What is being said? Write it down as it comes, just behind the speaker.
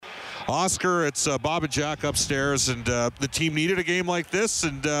Oscar, it's Bob and Jack upstairs, and the team needed a game like this,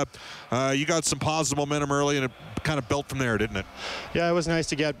 and you got some positive momentum early, and it kind of built from there, didn't it? Yeah, it was nice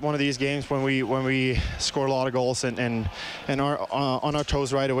to get one of these games when we scored a lot of goals and are on our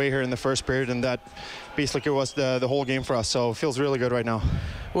toes right away here in the first period, and that basically was the whole game for us. So it feels really good right now.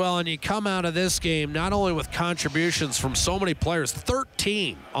 Well, and you come out of this game not only with contributions from so many players,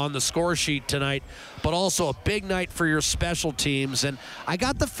 13 on the score sheet tonight, but also a big night for your special teams. And I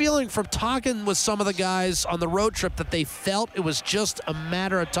got the feeling from talking with some of the guys on the road trip that they felt it was just a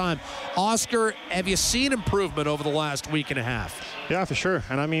matter of time. Oscar, have you seen improvement over the last week and a half? Yeah, for sure.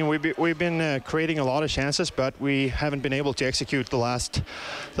 And I mean, we've been creating a lot of chances, but we haven't been able to execute the last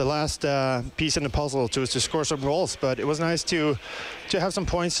piece in the puzzle to score some goals. But it was nice to have some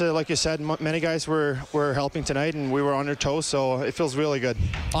points. Like you said, many guys were helping tonight, and we were on their toes, so it feels really good.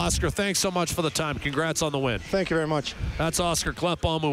 Oscar, thanks so much for the time. Congrats on the win. Thank you very much. That's Oscar Klefbom.